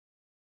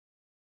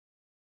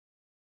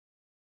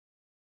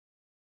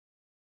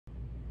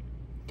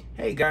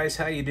Hey guys,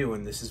 how you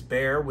doing? This is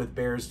Bear with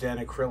Bear's Den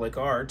Acrylic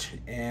Art,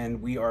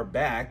 and we are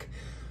back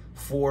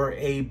for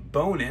a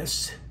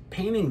bonus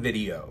painting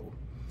video.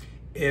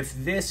 If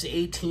this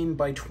 18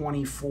 by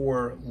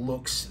 24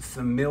 looks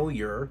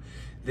familiar,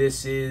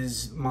 this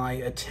is my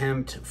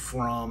attempt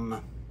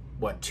from,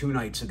 what, 2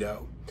 nights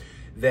ago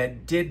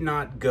that did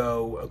not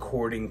go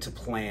according to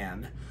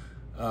plan.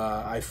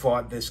 I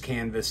fought this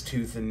canvas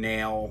tooth and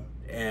nail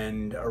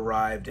and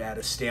arrived at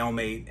a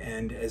stalemate,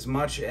 and as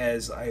much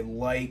as I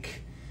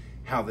like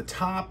how the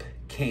top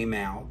came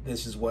out,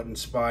 this is what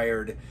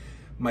inspired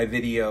my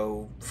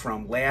video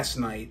from last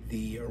night,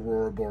 the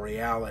Aurora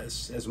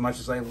Borealis. As much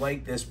as I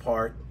like this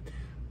part,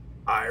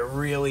 I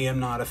really am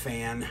not a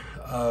fan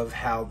of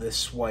how this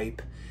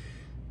swipe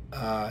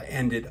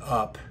ended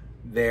up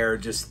there.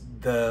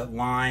 Just the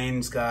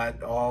lines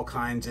got all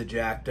kinds of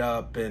jacked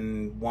up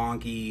and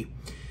wonky,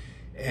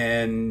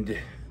 and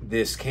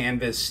this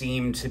canvas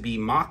seemed to be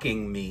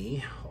mocking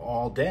me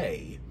all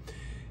day.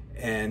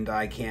 And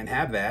I can't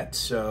have that,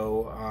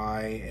 so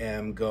I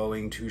am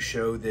going to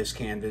show this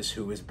canvas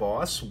who is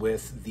boss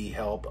with the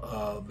help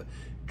of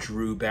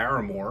Drew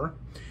Barrymore.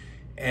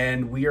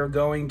 And we are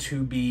going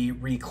to be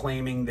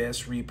reclaiming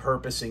this,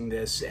 repurposing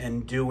this,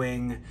 and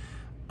doing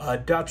a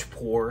Dutch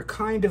pour,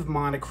 kind of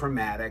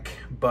monochromatic,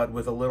 but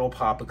with a little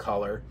pop of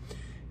color,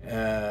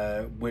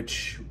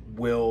 which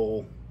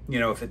will, you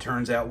know, if it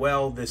turns out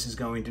well, this is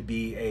going to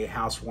be a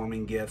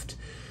housewarming gift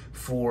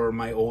for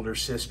my older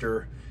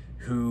sister,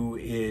 who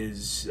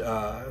is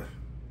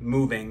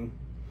moving.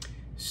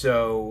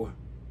 So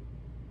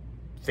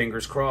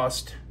fingers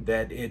crossed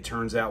that it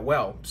turns out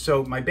well.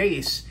 So my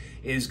base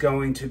is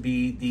going to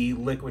be the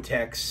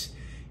Liquitex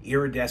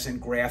Iridescent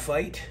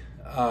Graphite.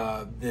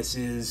 This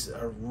is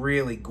a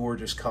really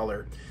gorgeous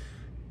color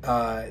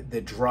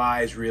that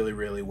dries really,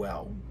 really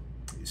well.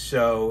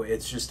 So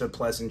it's just a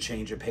pleasant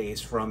change of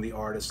pace from the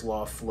Artist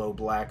Loft Flow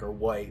Black or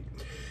White.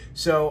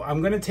 So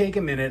I'm going to take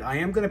a minute. I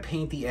am going to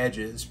paint the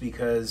edges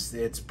because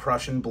it's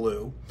Prussian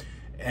blue.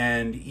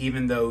 And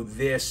even though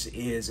this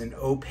is an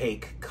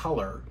opaque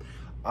color,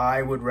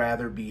 I would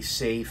rather be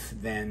safe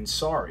than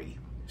sorry.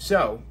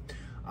 So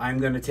I'm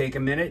going to take a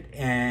minute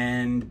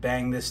and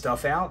bang this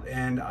stuff out,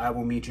 and I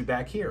will meet you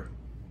back here.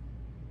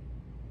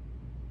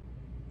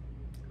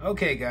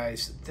 Okay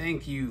guys,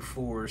 thank you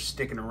for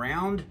sticking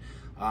around.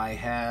 I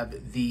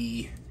have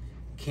the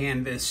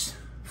canvas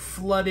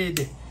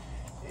flooded,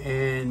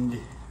 and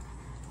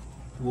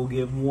we'll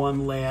give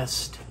one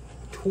last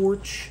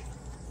torch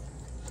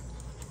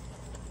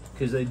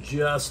because I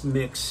just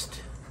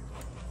mixed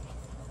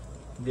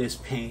this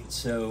paint,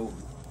 so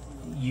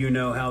you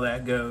know how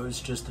that goes.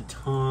 Just a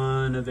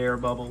ton of air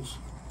bubbles.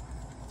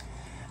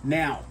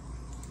 Now,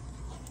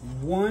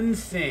 one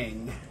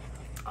thing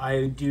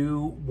I do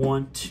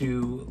want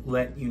to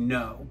let you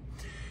know.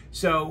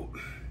 So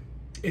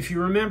if you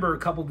remember a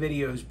couple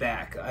videos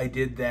back, I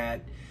did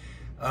that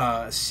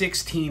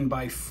 16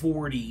 by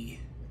 40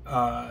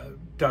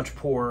 Dutch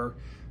pour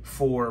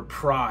for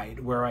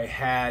Pride, where I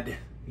had,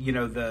 you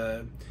know,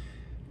 the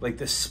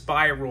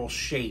spiral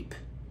shape,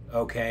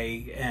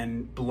 okay,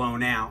 and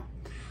blown out.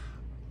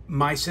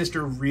 My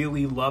sister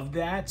really loved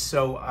that,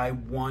 so I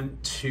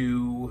want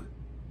to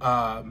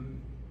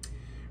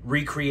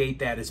recreate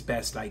that as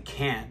best I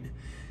can.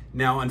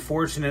 Now,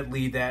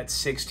 unfortunately, that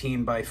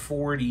 16 by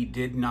 40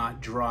 did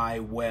not dry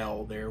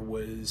well. There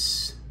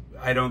was,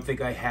 I don't think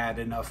I had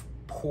enough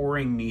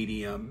pouring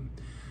medium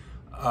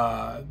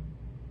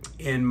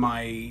in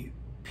my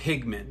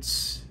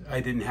pigments. I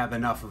didn't have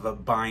enough of a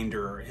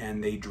binder,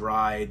 and they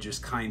dried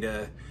just kind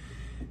of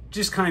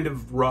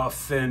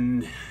rough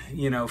and,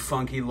 you know,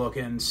 funky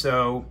looking.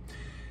 So,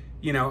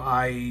 you know,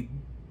 I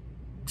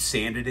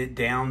sanded it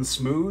down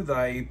smooth.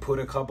 I put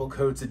a couple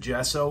coats of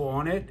gesso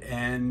on it,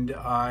 and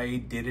I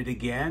did it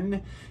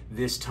again,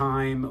 this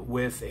time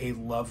with a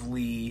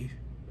lovely,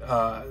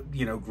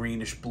 you know,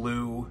 greenish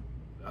blue,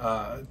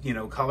 you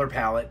know, color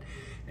palette.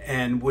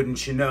 And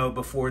wouldn't you know,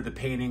 before the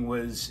painting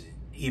was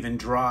even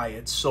dry,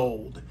 it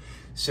sold.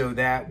 So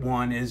that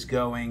one is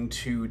going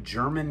to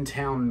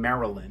Germantown,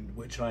 Maryland,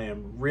 which I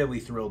am really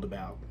thrilled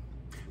about.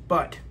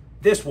 But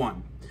this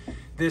one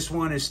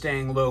is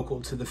staying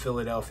local to the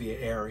Philadelphia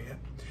area.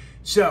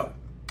 So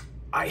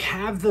I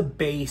have the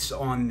base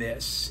on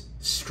this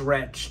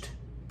stretched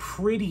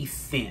pretty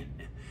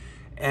thin.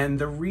 And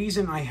the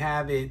reason I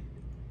have it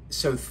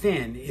so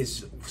thin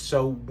is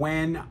so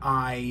when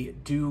I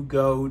do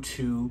go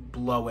to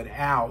blow it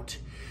out,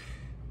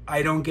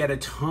 I don't get a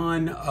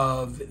ton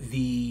of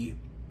the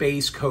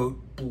base coat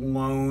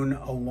blown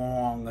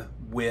along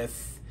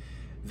with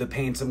the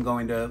paints I'm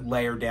going to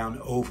layer down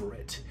over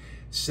it.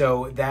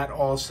 So that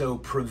also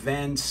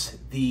prevents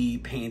the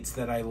paints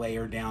that I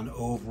layer down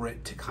over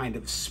it to kind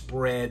of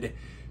spread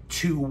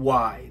too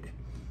wide.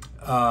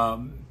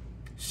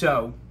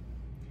 So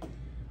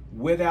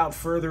without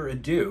further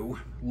ado,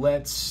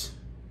 let's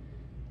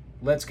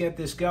get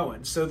this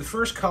going. So the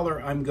first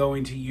color I'm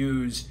going to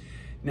use,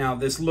 now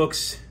this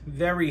looks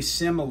very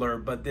similar,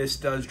 but this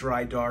does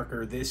dry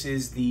darker. This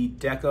is the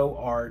Deco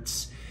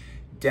Arts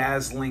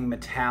Dazzling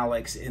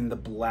Metallics in the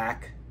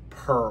Black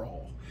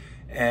pearl.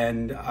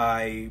 And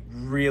I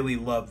really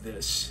love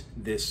this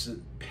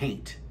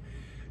paint.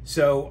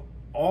 So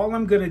all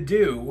I'm gonna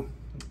do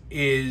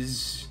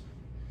is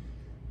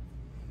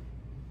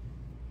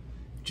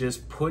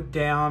just put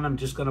down, I'm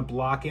just gonna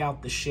block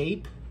out the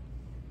shape,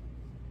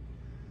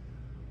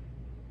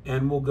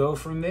 and we'll go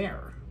from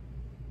there.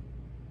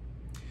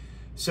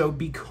 So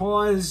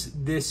because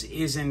this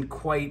isn't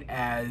quite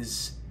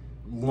as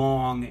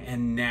long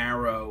and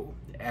narrow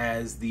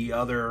as the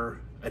other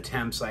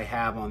attempts I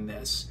have on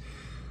this,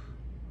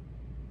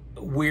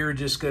 we're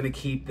just going to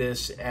keep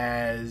this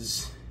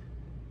as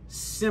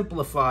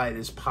simplified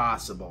as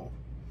possible.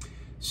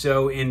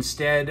 So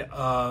instead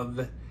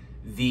of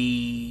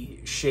the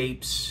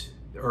shapes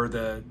or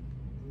the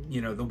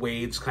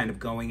waves kind of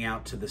going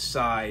out to the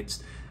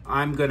sides,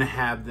 I'm going to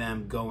have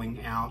them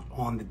going out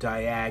on the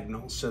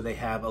diagonal so they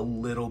have a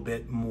little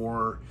bit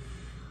more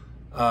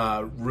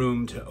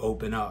room to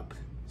open up.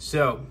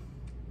 So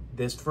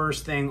this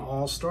first thing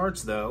all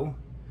starts though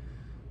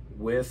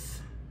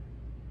with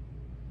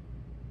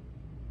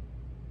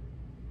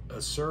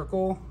a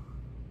circle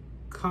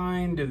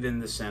kind of in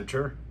the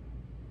center.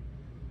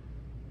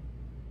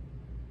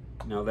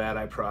 Now that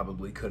I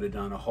probably could have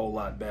done a whole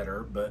lot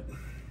better, but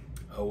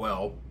oh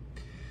well.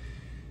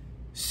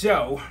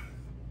 So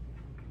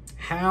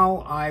how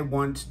I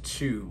want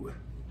to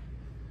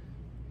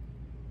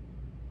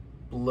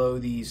blow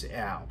these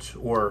out,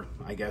 or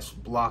I guess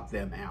block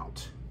them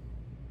out.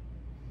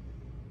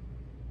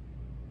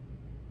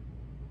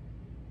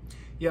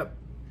 Yep,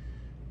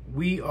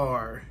 we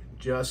are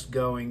just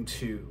going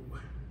to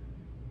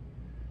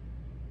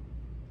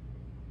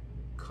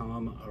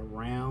come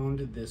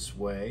around this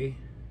way,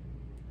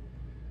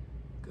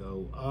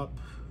 go up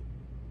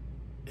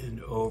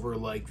and over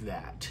like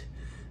that.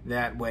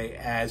 That way,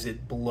 as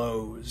it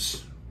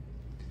blows,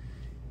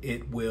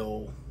 it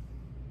will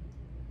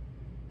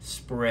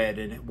spread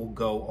and it will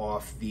go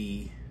off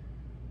the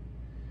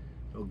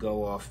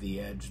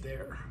edge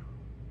there.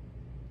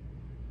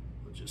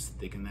 We'll just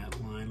thicken that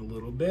line a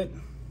little bit.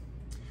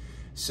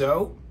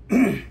 So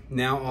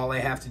now all I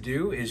have to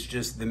do is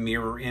just the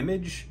mirror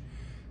image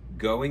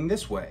going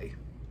this way,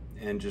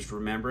 and just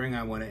remembering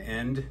I want to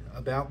end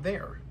about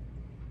there.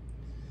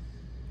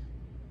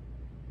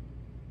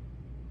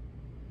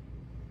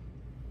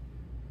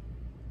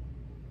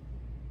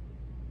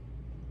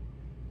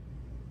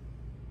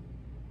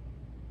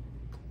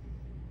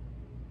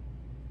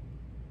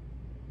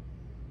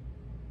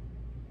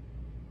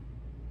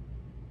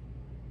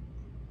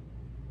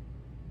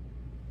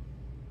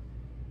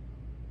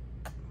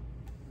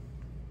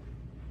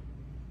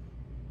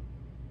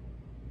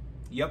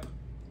 Yep,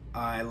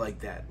 I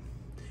like that.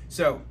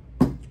 So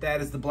that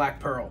is the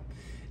black pearl.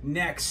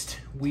 Next,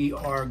 we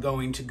are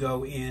going to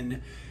go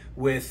in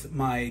with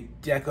my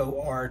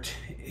Deco Art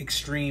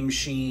Extreme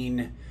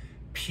Sheen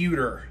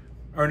Pewter.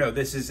 Or no,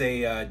 this is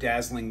a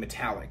Dazzling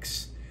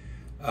Metallics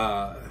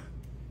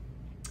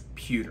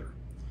pewter.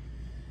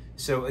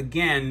 So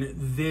again,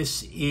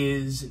 this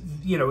is,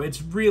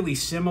 it's really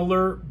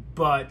similar,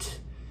 but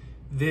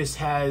this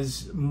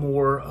has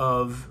more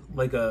of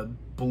like a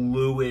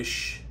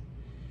bluish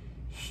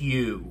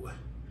hue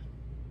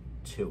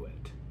to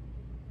it.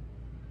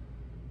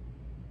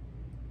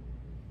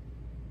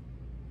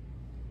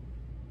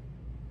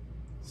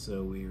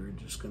 So we are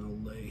just going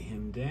to lay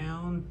him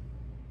down.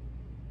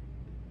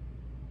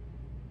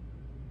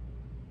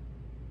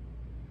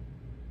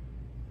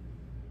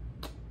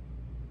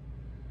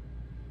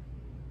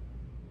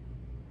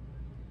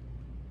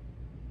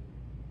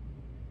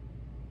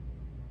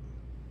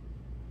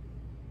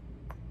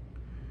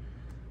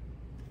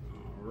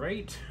 All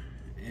right.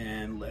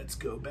 And let's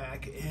go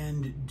back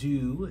and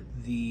do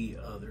the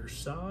other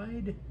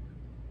side.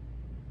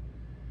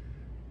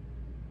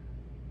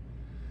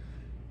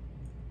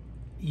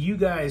 You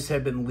guys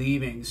have been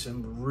leaving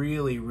some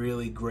really,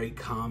 really great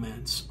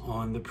comments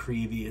on the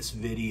previous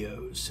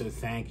videos, so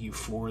thank you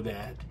for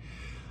that.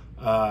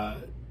 A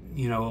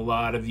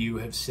lot of you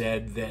have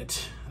said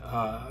that,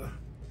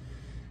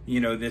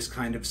 this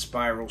kind of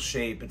spiral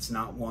shape, it's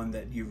not one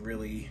that you've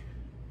really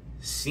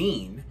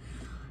seen.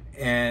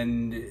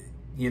 And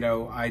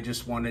I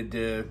just wanted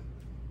to,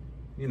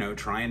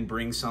 try and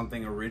bring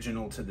something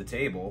original to the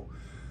table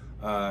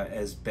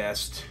as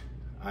best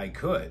I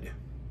could.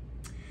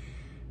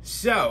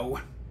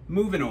 So,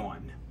 moving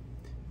on.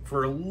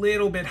 For a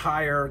little bit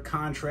higher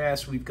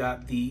contrast, we've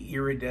got the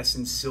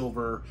Iridescent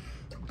Silver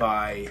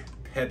by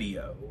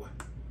Pewter.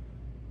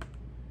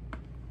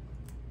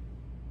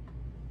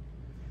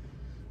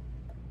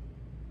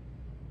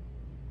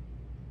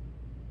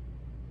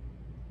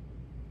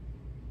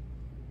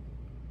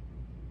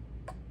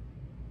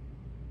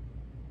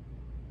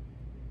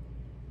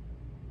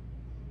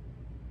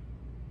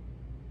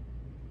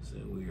 So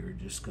we're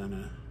just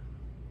gonna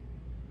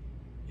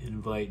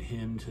invite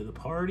him to the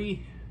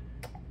party.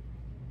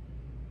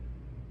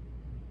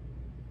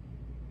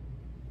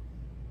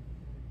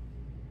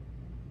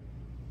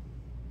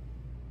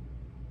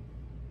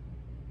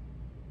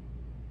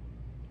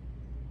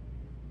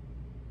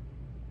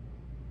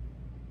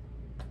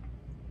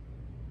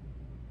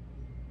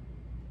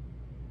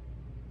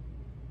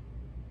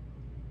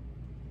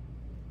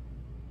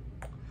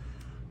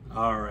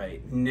 All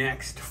right,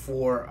 next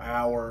for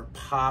our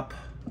pop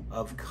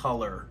of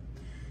color,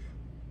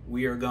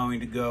 we are going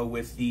to go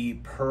with the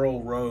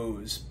Pearl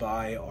Rose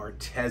by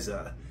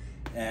Arteza.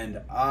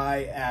 And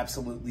I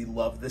absolutely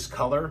love this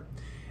color.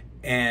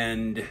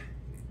 And,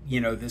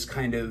 you know, this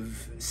kind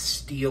of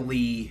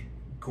steely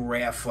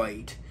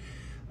graphite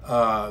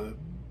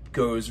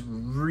goes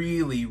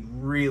really,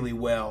 really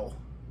well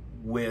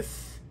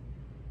with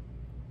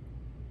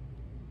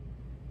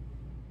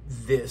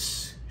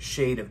this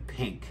shade of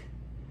pink.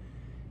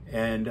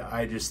 And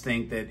I just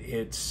think that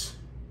it's,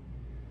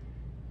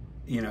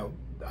 you know,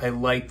 I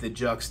like the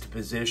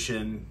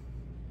juxtaposition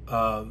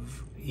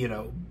of, you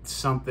know,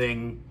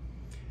 something,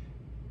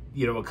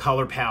 you know, a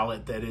color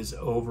palette that is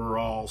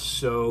overall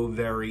so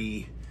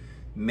very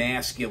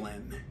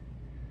masculine,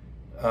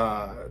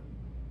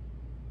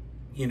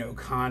 you know,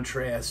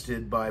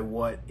 contrasted by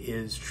what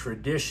is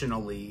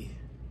traditionally,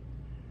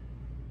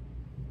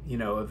 you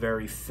know, a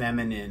very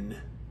feminine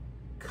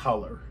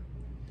color.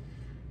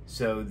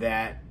 So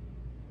that,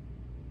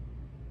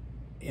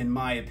 in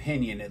my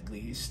opinion at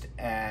least,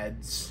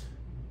 adds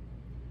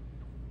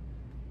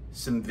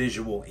some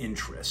visual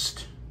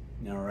interest.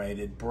 All right,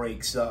 it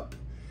breaks up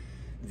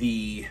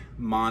the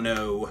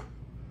monochromatic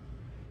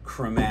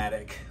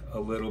a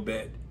little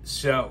bit.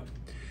 So,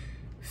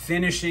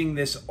 finishing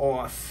this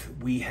off,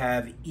 we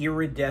have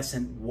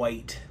Iridescent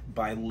White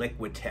by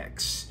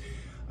Liquitex.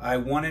 I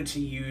wanted to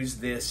use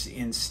this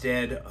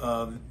instead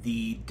of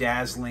the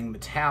Dazzling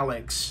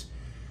Metallics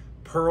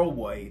Pearl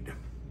White,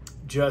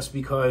 just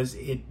because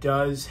it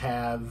does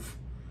have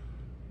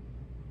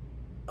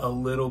a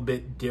little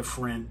bit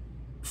different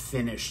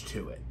finish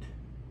to it.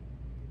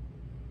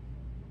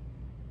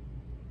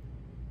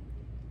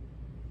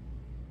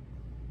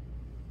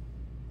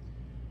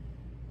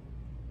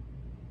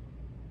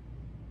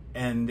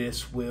 And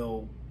this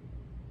will,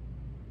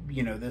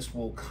 you know, this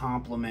will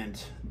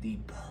complement the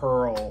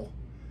pearl,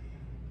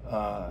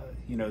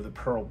 you know, the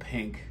pearl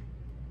pink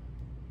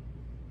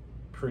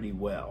pretty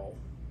well.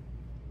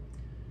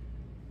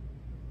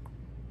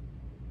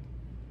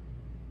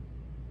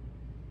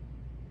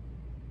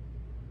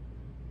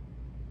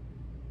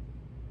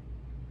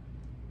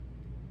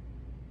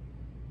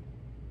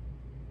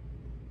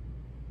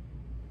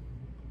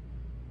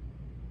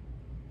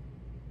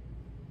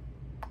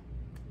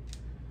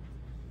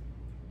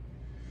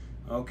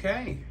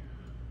 Okay.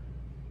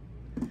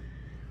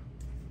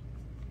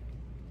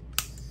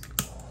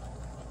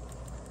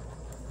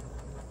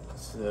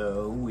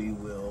 So we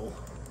will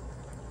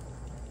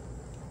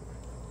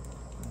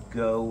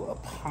go a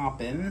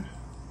poppin'.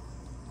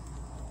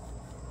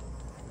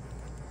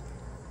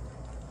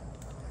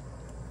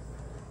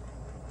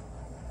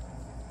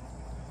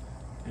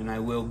 And I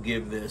will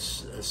give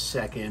this a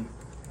second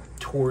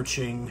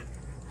torching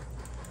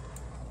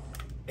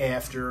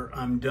after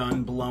I'm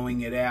done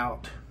blowing it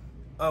out.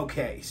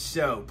 Okay,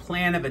 so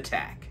plan of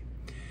attack.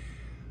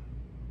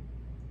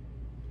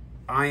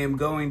 I am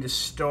going to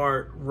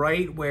start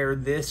right where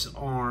this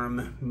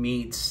arm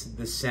meets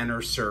the center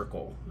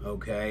circle,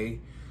 okay?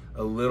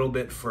 A little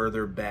bit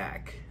further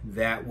back.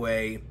 That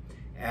way,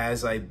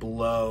 as I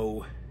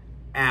blow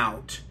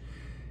out,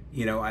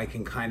 you know, I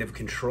can kind of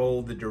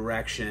control the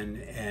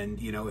direction,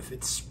 and, you know, if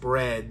it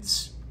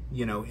spreads,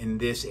 you know, in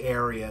this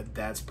area,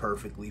 that's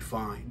perfectly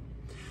fine.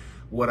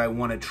 What I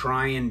want to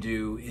try and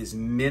do is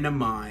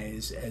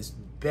minimize as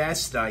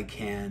best I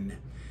can,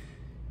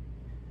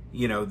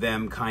 you know,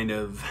 them kind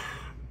of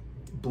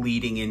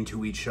bleeding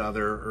into each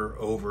other or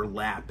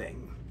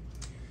overlapping.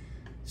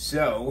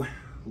 So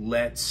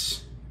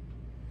let's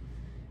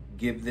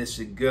give this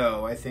a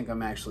go. I think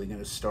I'm actually going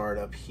to start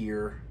up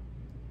here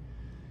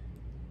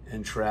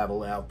and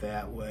travel out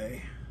that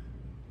way.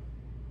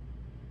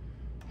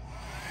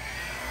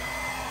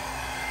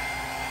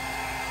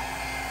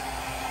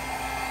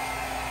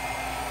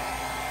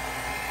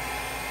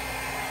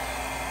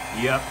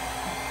 Yep.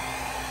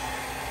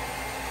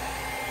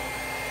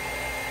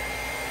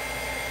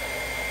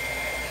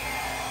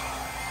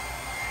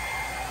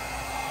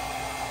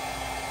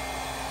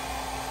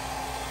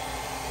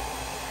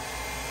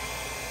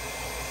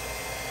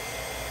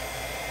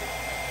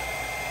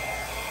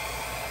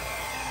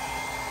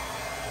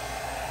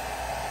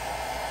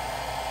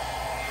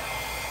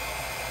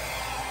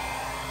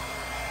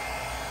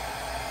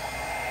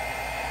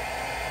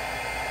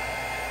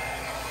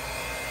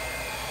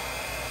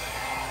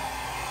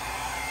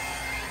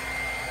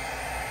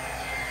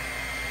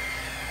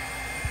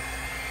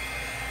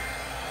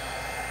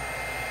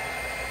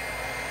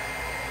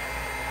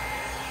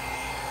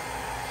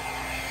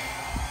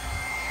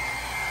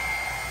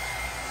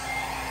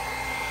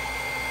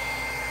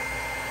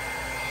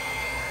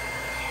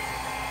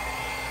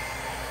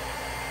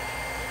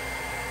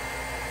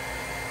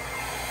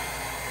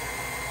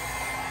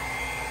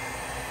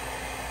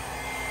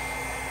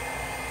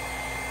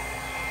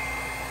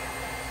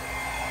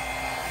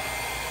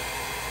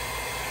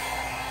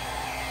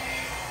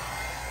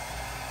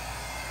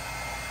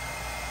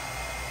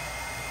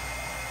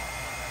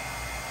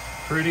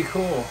 Pretty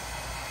cool.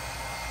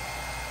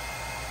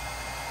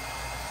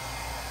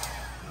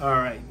 All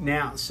right,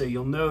 now, so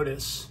you'll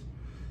notice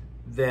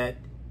that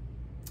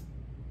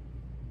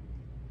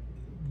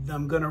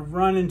I'm gonna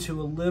run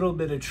into a little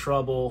bit of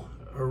trouble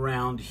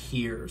around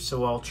here.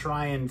 So I'll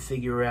try and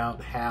figure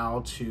out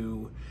how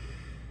to,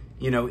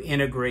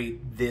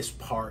 integrate this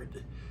part.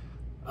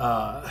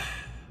 But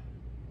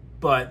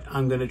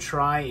I'm gonna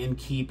try and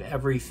keep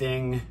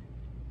everything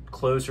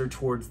closer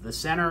towards the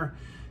center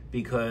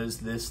because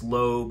this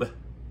lobe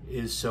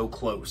is so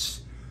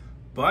close.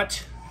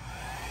 But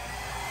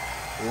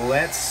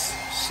let's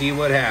see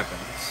what happens.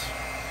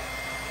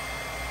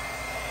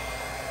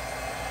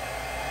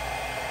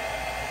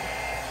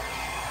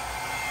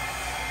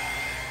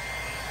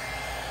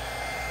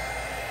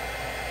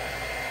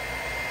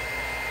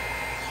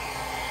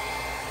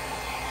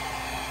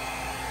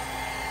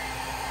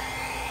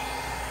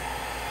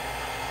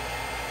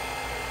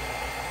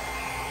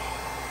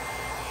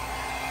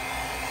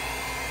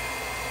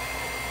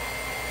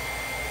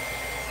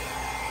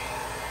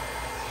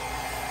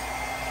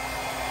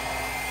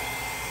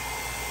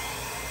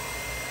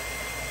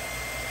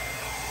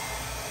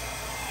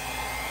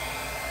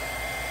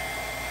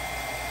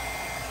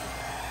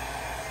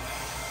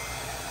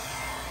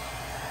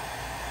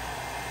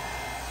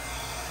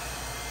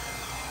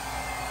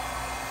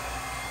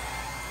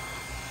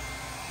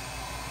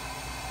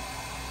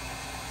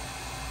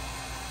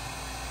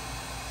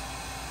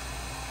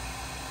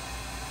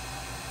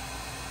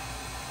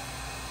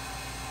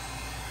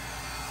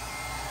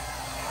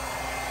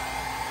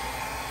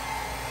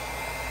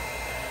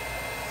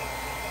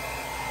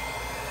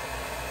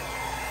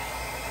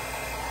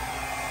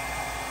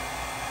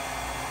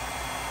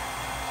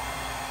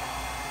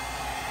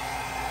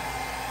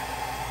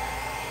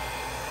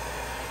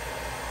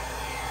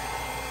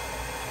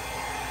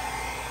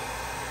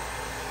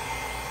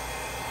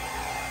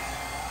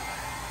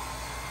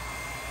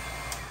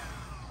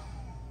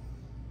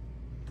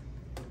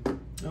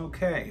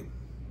 Okay.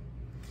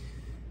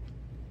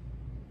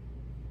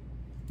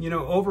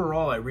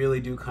 Overall, I really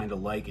do kind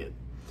of like it.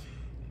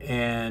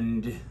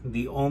 And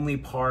the only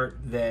part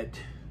that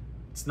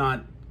it's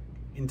not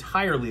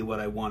entirely what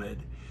I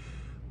wanted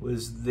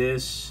was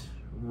this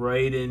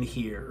right in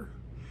here.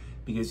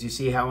 Because you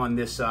see how on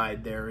this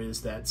side there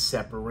is that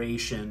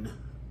separation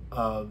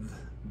of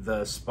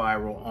the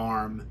spiral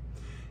arm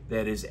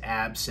that is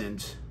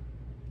absent,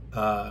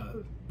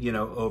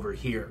 over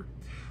here.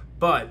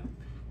 But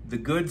the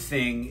good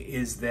thing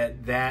is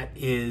that that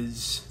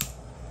is,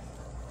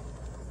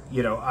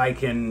 I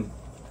can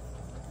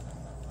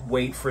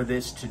wait for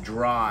this to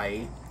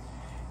dry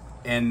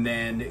and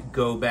then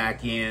go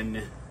back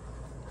in,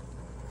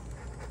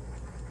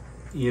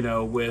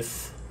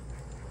 with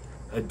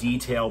a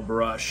detail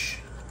brush.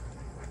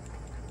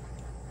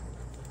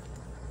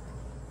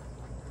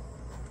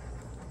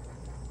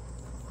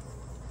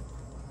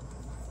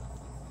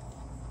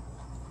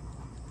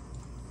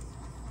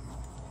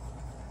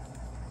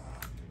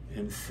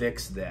 And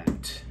fix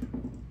that.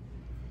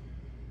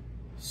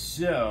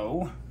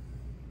 So,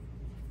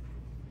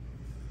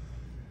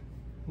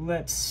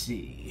 let's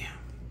see.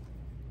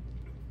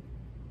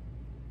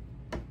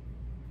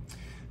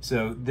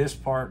 So this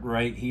part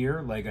right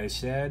here, like I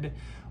said,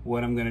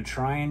 what I'm gonna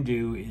try and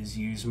do is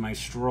use my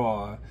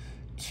straw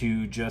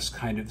to just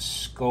kind of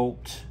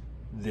sculpt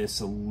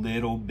this a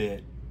little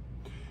bit.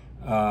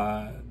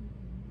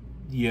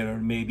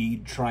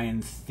 Maybe try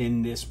and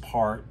thin this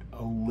part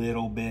a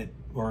little bit,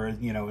 or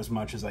as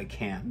much as I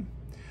can,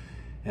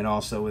 and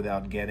also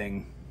without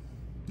getting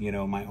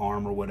my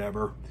arm or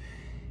whatever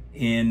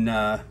in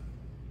the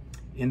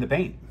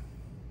paint.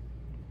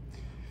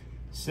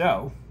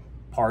 So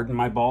pardon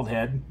my bald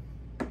head.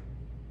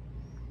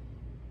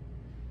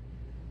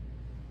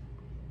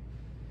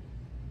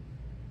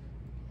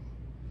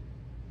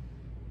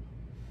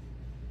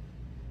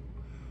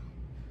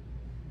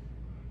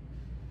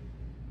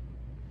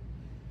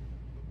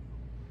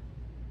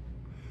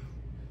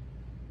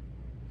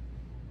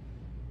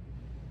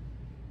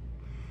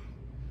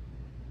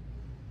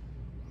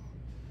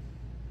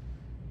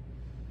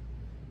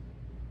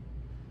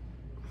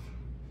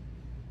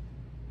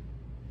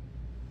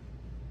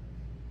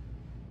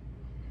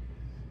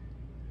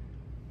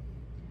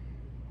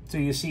 So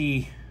you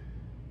see,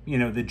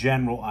 the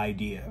general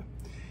idea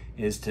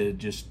is to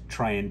just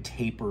try and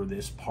taper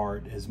this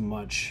part as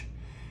much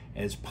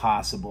as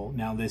possible.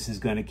 Now this is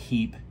going to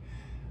keep,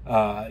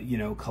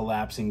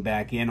 collapsing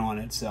back in on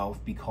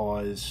itself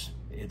because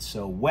it's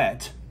so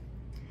wet.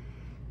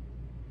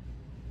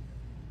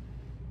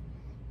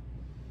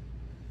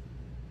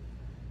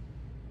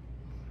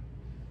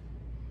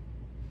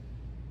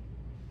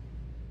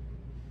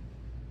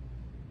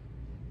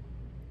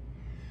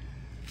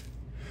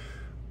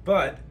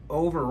 But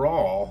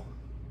overall,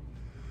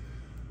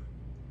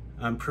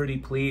 I'm pretty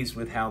pleased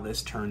with how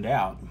this turned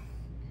out.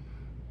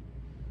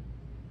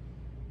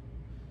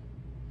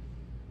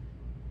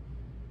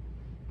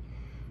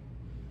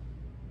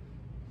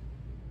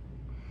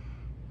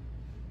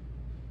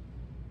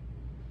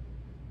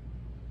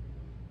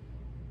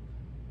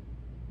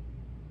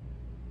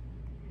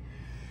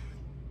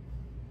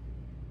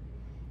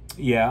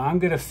 Yeah, I'm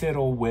gonna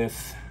fiddle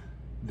with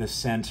the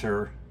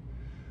center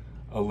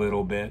a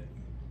little bit,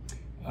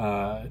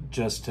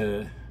 just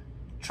to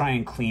try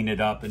and clean it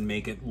up and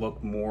make it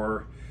look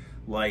more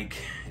like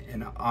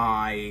an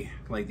eye,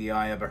 like the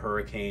eye of a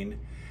hurricane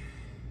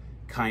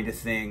kind of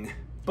thing.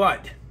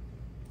 But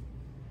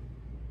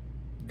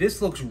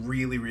this looks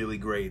really, really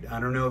great. I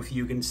don't know if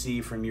you can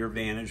see from your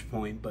vantage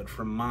point, but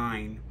from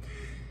mine,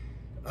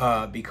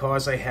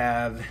 because I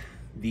have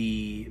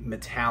the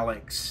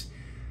metallics,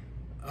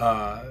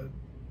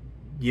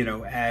 you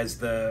know, as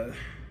the,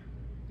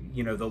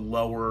 you know, the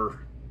lower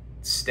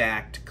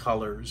stacked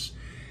colors,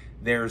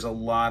 there's a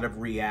lot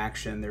of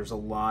reaction, there's a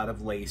lot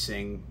of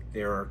lacing,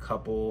 there are a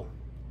couple,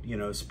 you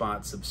know,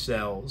 spots of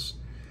cells.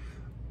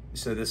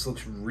 So this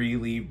looks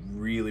really,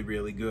 really,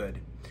 really good.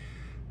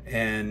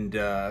 And,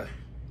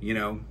 you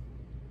know,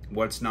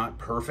 what's not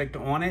perfect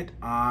on it,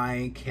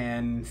 I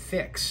can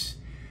fix.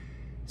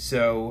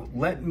 So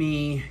let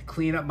me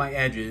clean up my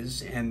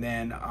edges, and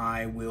then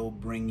I will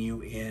bring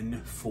you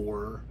in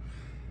for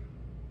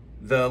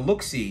the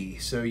look-see,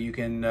 so you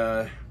can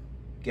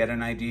get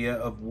an idea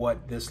of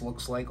what this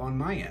looks like on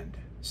my end.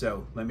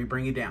 So let me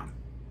bring you down.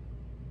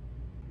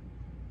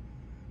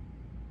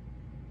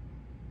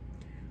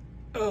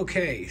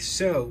 Okay,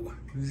 so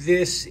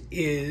this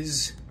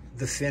is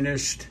the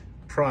finished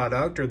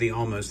product, or the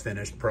almost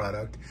finished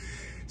product.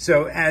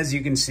 So as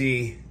you can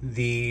see,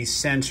 the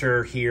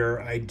center here,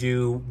 I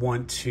do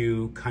want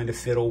to kind of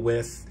fiddle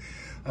with.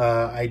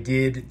 I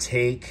did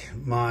take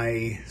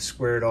my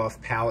squared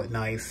off palette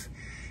knife,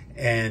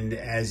 and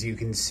as you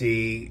can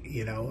see,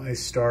 you know, I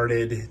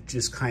started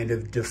just kind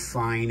of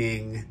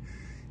defining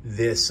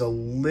this a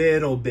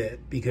little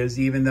bit, because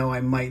even though I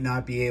might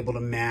not be able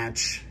to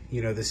match,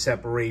 you know, the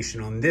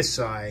separation on this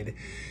side,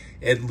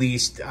 at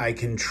least I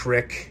can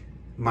trick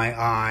my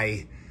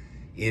eye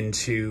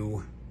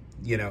into,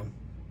 you know,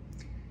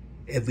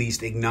 at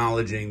least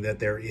acknowledging that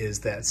there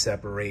is that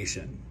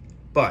separation.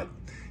 But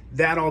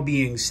that all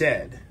being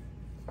said,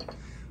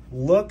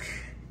 look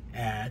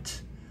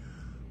at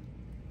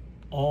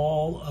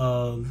all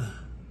of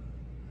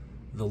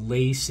the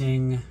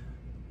lacing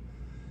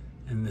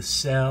and the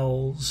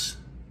cells.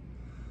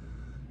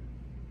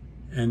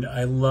 And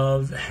I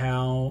love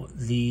how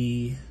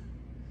the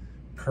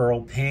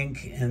pearl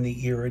pink and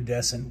the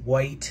iridescent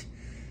white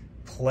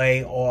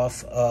play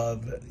off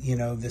of, you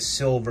know, the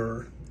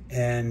silver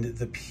and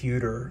the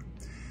pewter,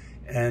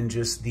 and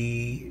just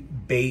the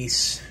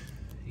base,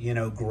 you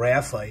know,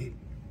 graphite.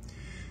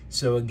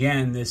 So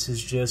again, this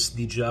is just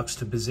the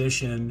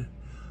juxtaposition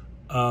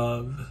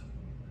of,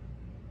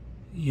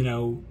 you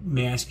know,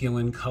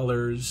 masculine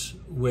colors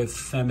with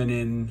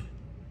feminine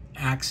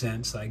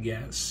accents, I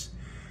guess.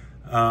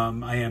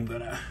 I am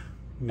gonna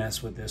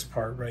mess with this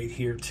part right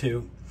here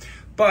too,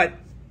 but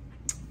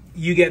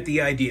you get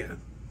the idea.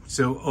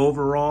 So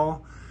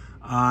overall,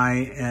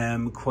 I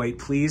am quite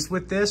pleased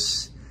with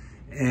this,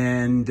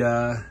 and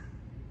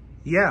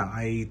yeah,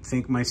 I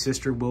think my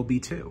sister will be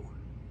too.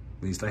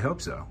 At least I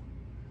hope so.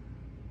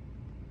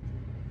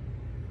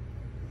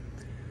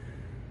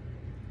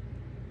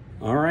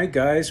 All right,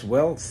 guys.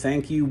 Well,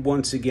 thank you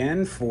once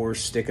again for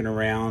sticking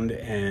around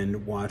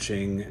and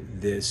watching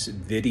this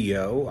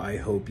video. I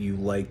hope you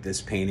like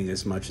this painting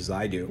as much as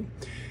I do.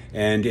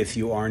 And if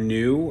you are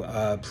new,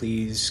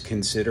 please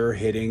consider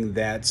hitting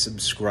that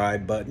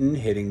subscribe button,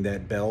 hitting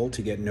that bell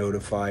to get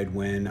notified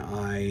when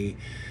I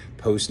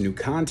post new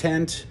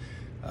content.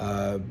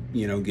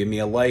 You know, give me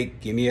a like,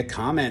 give me a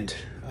comment.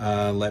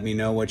 Let me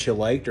know what you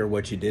liked or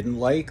what you didn't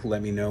like.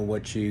 Let me know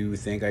what you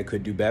think I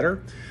could do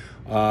better.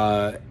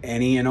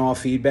 Any and all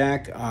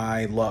feedback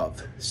I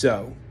love.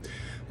 So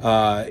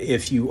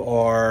if you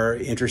are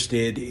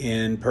interested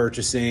in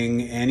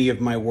purchasing any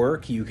of my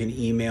work, you can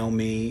email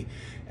me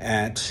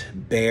at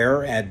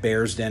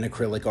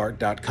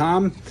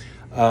bear@bearsdenacrylicart.com,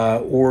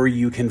 or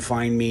you can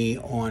find me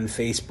on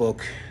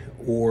Facebook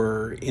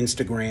or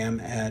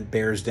Instagram at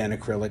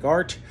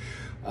bearsdenacrylicart.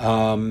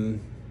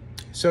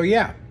 So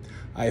yeah,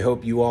 I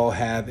hope you all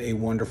have a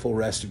wonderful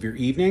rest of your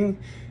evening,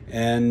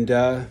 and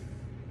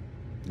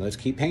let's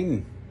keep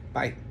painting.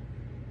 Bye.